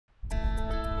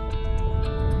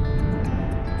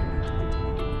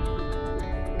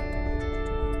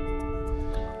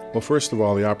Well, first of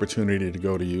all, the opportunity to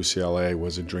go to UCLA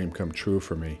was a dream come true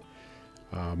for me.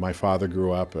 My father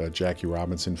grew up a Jackie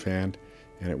Robinson fan,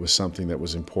 and it was something that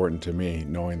was important to me,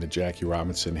 knowing that Jackie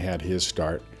Robinson had his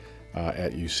start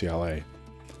at UCLA.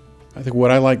 I think what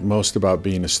I liked most about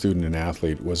being a student and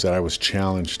athlete was that I was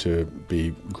challenged to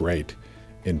be great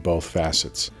in both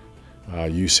facets.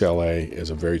 UCLA is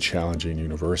a very challenging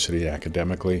university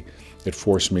academically. It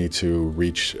forced me to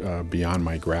reach beyond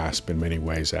my grasp in many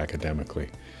ways academically.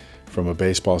 From a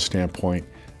baseball standpoint,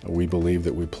 we believe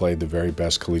that we played the very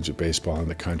best collegiate baseball in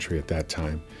the country at that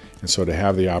time. And so to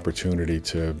have the opportunity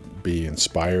to be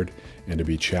inspired and to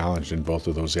be challenged in both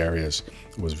of those areas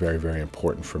was very, very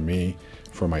important for me,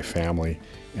 for my family,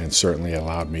 and certainly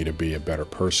allowed me to be a better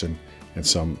person and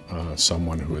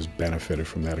someone who has benefited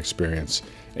from that experience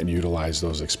and utilized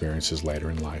those experiences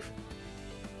later in life.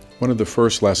 One of the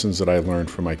first lessons that I learned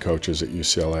from my coaches at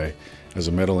UCLA as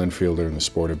a middle infielder in the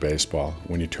sport of baseball,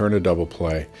 when you turn a double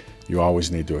play, you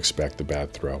always need to expect the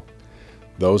bad throw.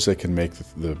 Those that can make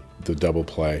the double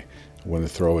play when the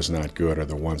throw is not good are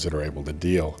the ones that are able to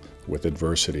deal with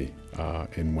adversity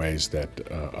in ways that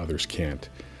others can't.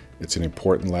 It's an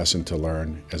important lesson to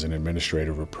learn as an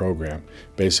administrator of a program.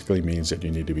 Basically means that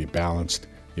you need to be balanced,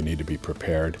 you need to be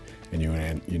prepared, and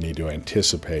you need to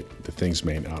anticipate that things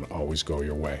may not always go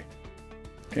your way.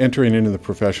 Entering into the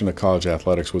profession of college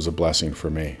athletics was a blessing for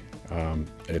me.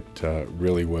 It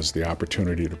really was the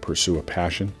opportunity to pursue a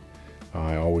passion.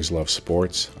 I always loved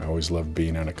sports. I always loved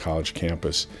being on a college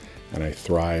campus, and I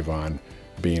thrive on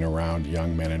being around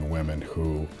young men and women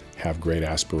who have great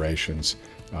aspirations,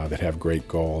 that have great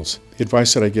goals. The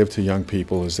advice that I give to young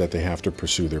people is that they have to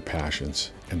pursue their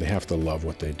passions, and they have to love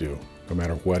what they do. No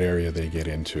matter what area they get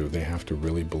into, they have to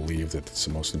really believe that it's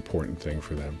the most important thing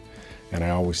for them. And I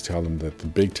always tell them that the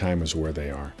big time is where they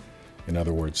are. In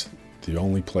other words, the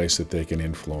only place that they can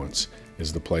influence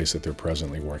is the place that they're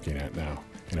presently working at now.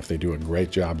 And if they do a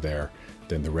great job there,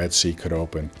 then the Red Sea could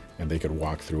open and they could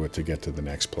walk through it to get to the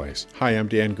next place. Hi, I'm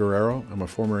Dan Guerrero. I'm a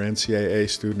former NCAA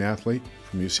student athlete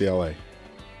from UCLA.